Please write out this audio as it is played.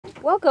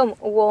Welcome,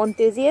 wool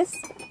enthusiasts!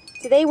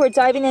 Today we're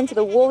diving into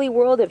the woolly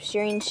world of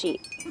shearing sheep.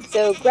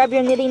 So grab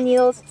your knitting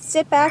needles,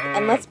 sit back,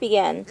 and let's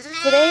begin.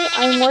 Today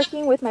I'm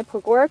working with my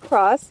Pagora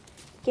Cross,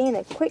 getting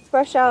a quick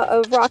brush out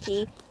of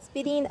Rocky,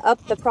 speeding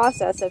up the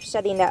process of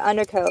shedding that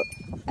undercoat,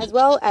 as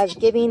well as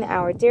giving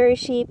our dairy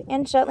sheep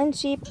and Shetland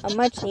sheep a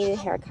much needed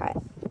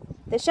haircut.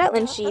 The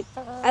Shetland sheep,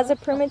 as a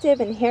primitive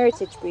and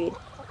heritage breed,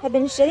 have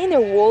been shedding their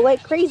wool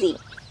like crazy,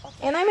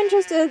 and I'm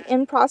interested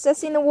in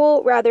processing the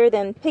wool rather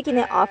than picking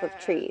it off of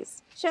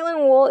trees. Shetland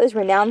wool is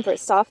renowned for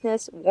its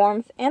softness,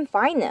 warmth, and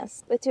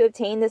fineness, but to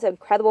obtain this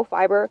incredible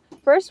fiber,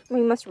 first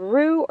we must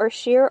roo or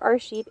shear our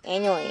sheep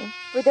annually.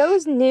 For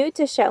those new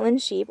to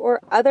Shetland sheep or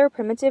other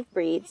primitive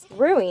breeds,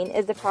 rooing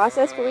is the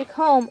process where we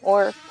comb,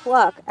 or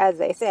pluck as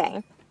they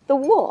say, the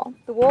wool.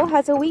 The wool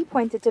has a weak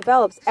point that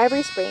develops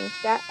every spring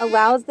that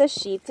allows the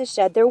sheep to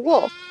shed their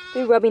wool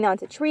through rubbing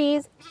onto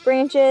trees,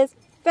 branches,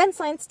 fence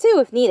lines too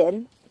if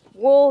needed.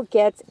 Wool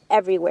gets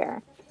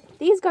everywhere.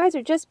 These guys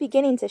are just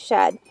beginning to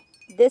shed.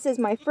 This is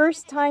my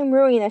first time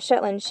rooing a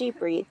Shetland sheep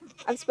breed.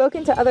 I've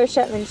spoken to other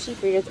Shetland sheep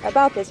breeders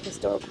about this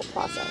historical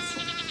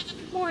process.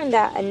 More on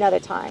that another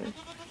time.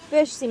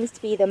 Fish seems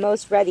to be the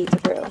most ready to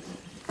brew,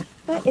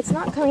 but it's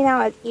not coming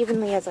out as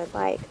evenly as I'd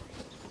like.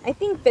 I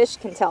think fish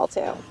can tell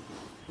too.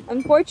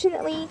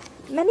 Unfortunately,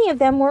 many of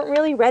them weren't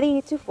really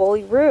ready to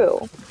fully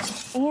roo,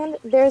 and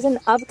there's an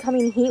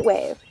upcoming heat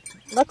wave.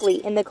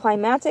 Luckily, in the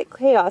climatic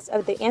chaos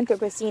of the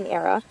Anthropocene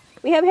era,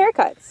 we have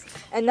haircuts.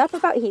 Enough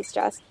about heat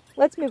stress,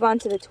 let's move on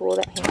to the tool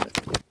at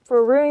hand.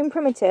 For rooing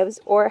primitives,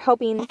 or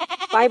helping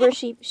fiber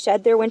sheep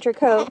shed their winter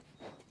coat,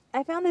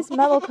 I found this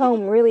metal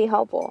comb really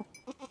helpful.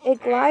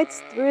 It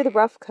glides through the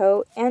rough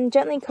coat and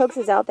gently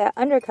coaxes out that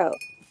undercoat.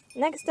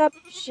 Next up,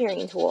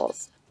 shearing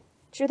tools.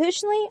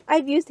 Traditionally,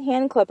 I've used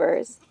hand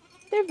clippers.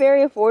 They're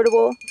very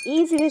affordable,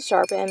 easy to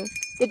sharpen.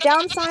 The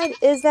downside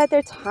is that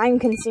they're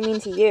time-consuming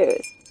to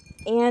use,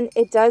 and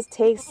it does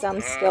take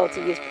some skill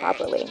to use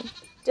properly.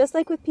 Just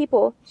like with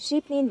people,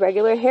 sheep need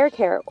regular hair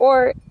care,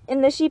 or,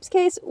 in the sheep's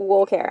case,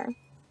 wool care.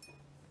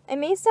 It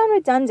may sound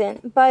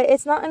redundant, but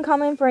it's not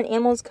uncommon for an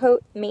animal's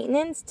coat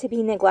maintenance to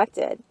be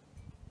neglected,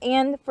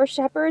 and for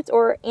shepherds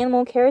or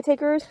animal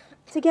caretakers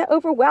to get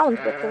overwhelmed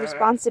with the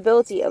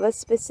responsibility of a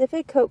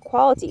specific coat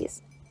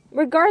qualities,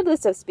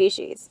 regardless of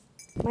species.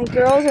 My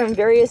girls are in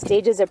various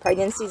stages of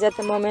pregnancies at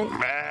the moment,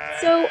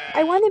 so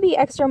I want to be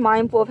extra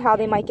mindful of how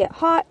they might get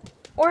hot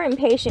or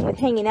impatient with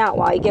hanging out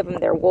while I give them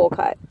their wool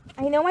cut.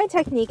 I know my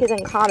technique is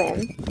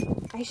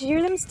uncommon. I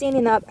shear them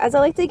standing up as I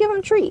like to give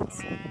them treats,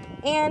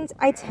 and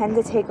I tend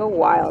to take a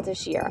while to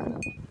shear.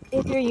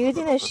 If you're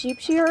using a sheep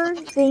shearer,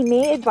 they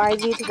may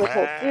advise you to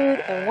withhold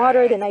food and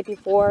water the night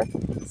before,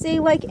 say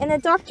like in a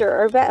doctor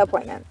or vet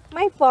appointment.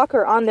 My flock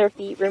are on their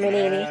feet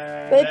ruminating,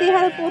 but if they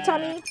had a full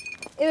tummy,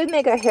 it would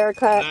make a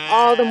haircut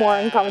all the more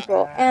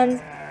uncomfortable, and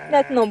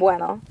that's no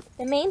bueno.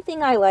 The main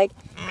thing I like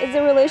is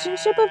a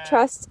relationship of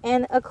trust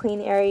and a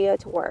clean area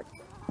to work.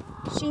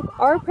 Sheep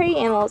are prey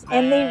animals,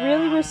 and they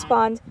really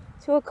respond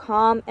to a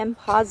calm and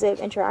positive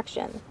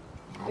interaction.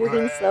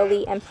 Moving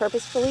slowly and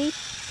purposefully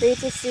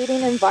creates a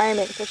soothing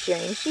environment for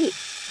shearing sheep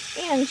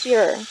and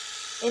shearer.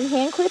 In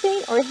hand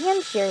clipping or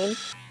hand shearing,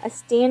 a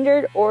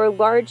standard or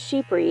large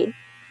sheep breed,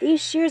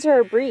 these shears are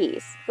a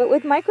breeze. But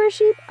with micro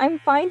sheep, I'm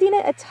finding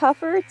it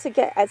tougher to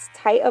get as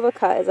tight of a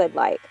cut as I'd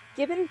like.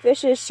 Given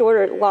fish's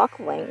shorter lock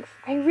length,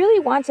 I really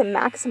want to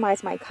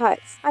maximize my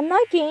cuts. I'm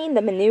not gaining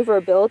the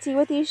maneuverability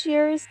with these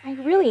shears. I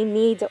really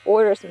need to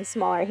order some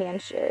smaller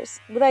hand shears.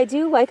 What I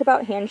do like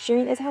about hand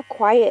shearing is how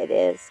quiet it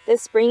is. The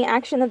spring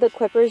action of the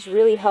clippers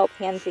really help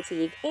hand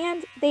fatigue,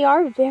 and they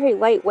are very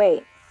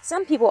lightweight.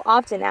 Some people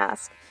often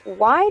ask,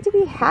 why do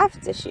we have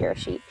to shear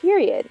sheep,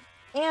 period?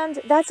 And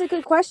that's a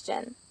good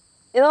question.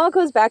 It all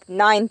goes back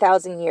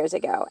 9,000 years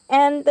ago,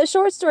 and the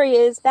short story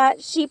is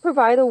that sheep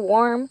provide a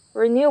warm,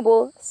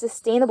 renewable,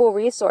 sustainable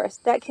resource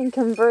that can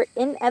convert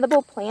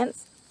inedible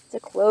plants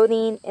to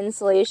clothing,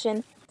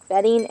 insulation,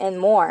 bedding, and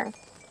more.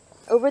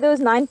 Over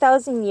those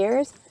 9,000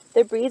 years,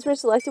 the breeds were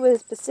selected with a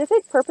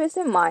specific purpose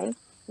in mind,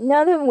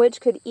 none of which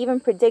could even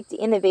predict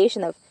the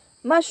innovation of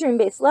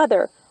mushroom-based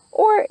leather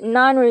or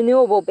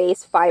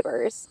non-renewable-based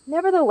fibers.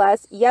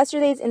 Nevertheless,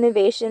 yesterday's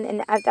innovation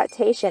and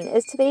adaptation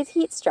is today's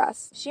heat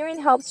stress.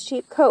 Shearing helps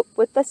sheep cope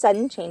with the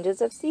sudden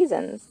changes of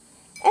seasons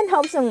and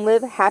helps them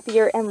live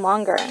happier and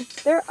longer.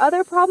 There are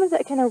other problems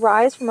that can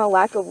arise from a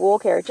lack of wool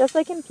care, just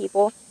like in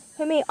people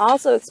who may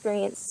also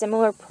experience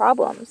similar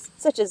problems,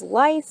 such as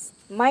lice,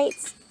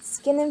 mites,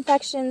 skin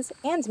infections,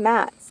 and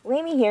mats.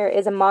 Lamie here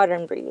is a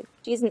modern breed.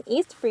 She's an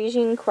East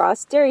Frisian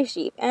cross dairy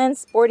sheep and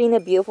sporting a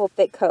beautiful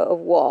thick coat of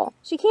wool.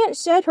 She can't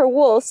shed her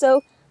wool,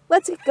 so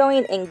let's get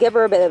going and give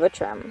her a bit of a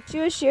trim. She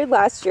was sheared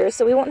last year,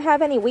 so we won't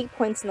have any weak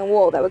points in the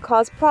wool that would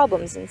cause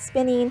problems in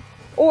spinning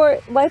or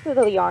life of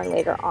the yarn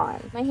later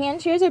on. My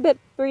hand shears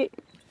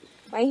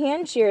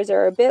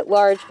are a bit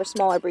large for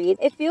smaller breeds.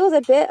 It feels a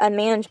bit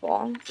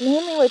unmanageable,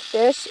 mainly with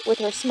fish with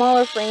her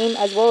smaller frame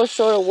as well as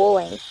shorter wool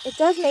length. It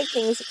does make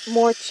things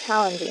more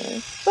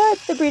challenging, but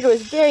the breeder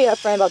was very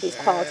upfront about these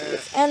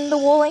qualities, and the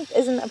wool length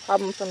isn't a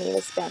problem for me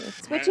to spin.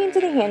 Switching to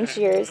the hand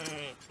shears,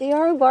 They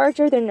are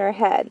larger than their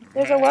head.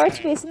 There's a large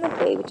space in the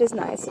blade, which is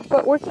nice,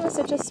 but working with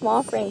such a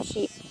small frame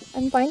sheep,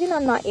 I'm finding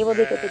I'm not able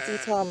to get the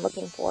detail I'm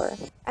looking for.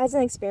 As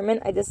an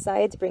experiment, I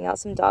decided to bring out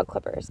some dog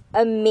clippers.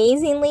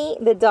 Amazingly,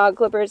 the dog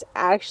clippers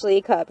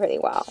actually cut pretty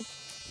well.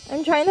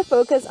 I'm trying to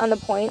focus on the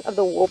point of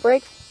the wool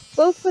break,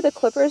 both for the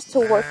clippers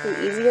to work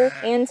through easier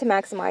and to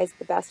maximize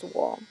the best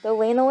wool. The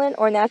lanolin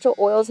or natural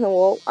oils in the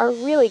wool are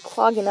really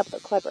clogging up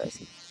the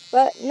clippers,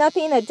 but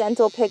nothing a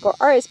dental pick or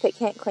artist pick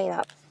can't clean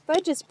up.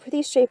 Fudge is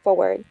pretty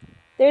straightforward.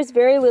 There's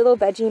very little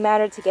veggie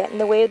matter to get in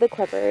the way of the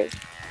clippers.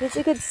 He's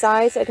a good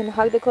size so I can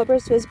hug the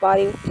clippers to his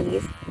body with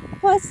ease.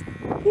 Plus,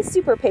 he's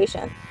super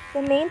patient.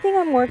 The main thing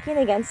I'm working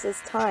against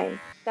is time.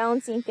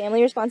 Balancing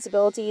family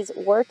responsibilities,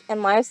 work,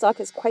 and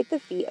livestock is quite the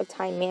feat of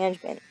time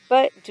management,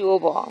 but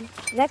doable.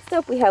 Next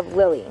up we have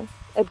Lily,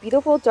 a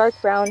beautiful dark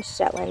brown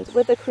shetland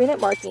with a crewnet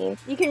marking.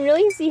 You can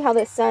really see how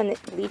the sun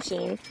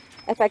bleaching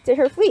affected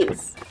her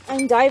fleece.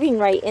 I'm diving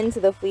right into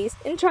the fleece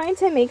and trying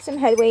to make some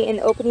headway in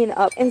opening it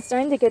up and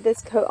starting to get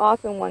this coat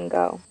off in one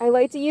go. I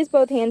like to use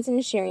both hands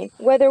in shearing,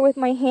 whether with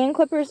my hand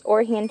clippers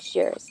or hand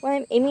shears. What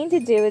I'm aiming to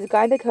do is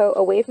guide the coat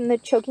away from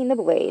choking the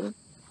blade,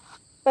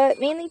 but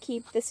mainly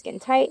keep the skin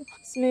tight,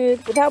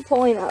 smooth, without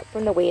pulling up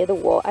from the weight of the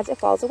wool as it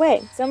falls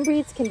away. Some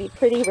breeds can be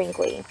pretty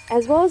wrinkly.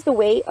 As well as the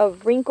weight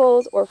of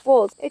wrinkles or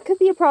folds, it could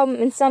be a problem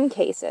in some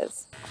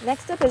cases.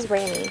 Next up is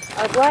Rami,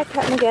 our black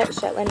cut-and-get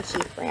Shetland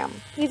sheep ram.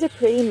 He's a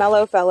pretty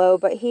mellow fellow,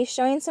 but he's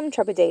showing some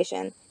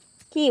trepidation.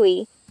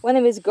 Kiwi, one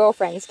of his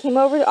girlfriends, came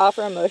over to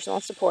offer emotional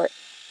support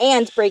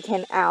and break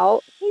him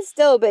out. He's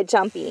still a bit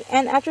jumpy,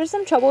 and after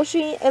some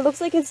troubleshooting, it looks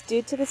like it's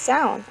due to the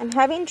sound. I'm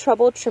having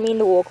trouble trimming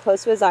the wool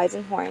close to his eyes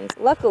and horns.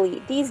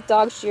 Luckily, these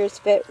dog shears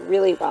fit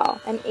really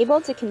well. I'm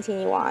able to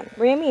continue on.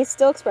 Rami is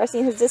still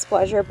expressing his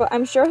displeasure, but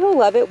I'm sure he'll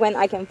love it when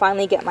I can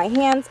finally get my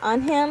hands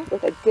on him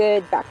with a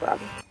good back rub.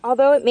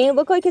 Although it may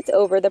look like it's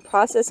over, the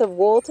process of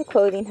wool to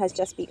clothing has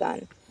just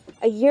begun.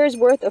 A year's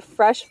worth of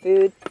fresh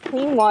food,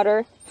 clean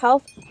water,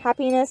 health,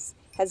 happiness,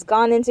 has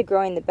gone into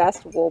growing the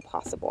best wool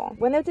possible.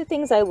 One of the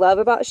things I love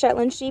about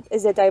Shetland sheep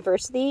is the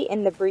diversity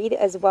in the breed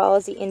as well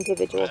as the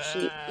individual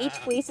sheep. Each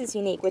fleece is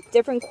unique with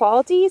different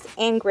qualities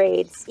and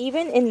grades,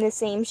 even in the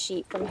same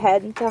sheep from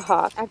head to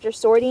hock. After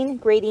sorting,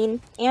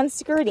 grading, and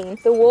skirting,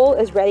 the wool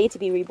is ready to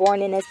be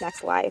reborn in its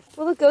next life.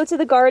 Will it go to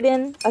the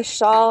garden, a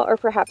shawl, or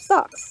perhaps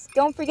socks?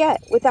 Don't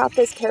forget, without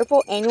this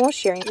careful annual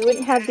shearing, you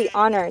wouldn't have the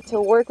honor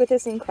to work with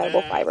this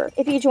incredible fiber.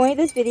 If you enjoyed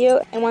this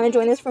video and want to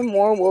join us for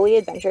more woolly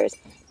adventures,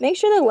 make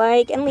sure to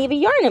like and leave a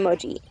yarn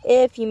emoji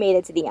if you made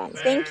it to the end.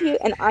 Thank you,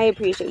 and I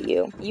appreciate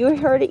you. You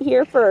heard it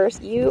here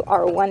first. You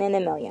are one in a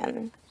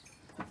million.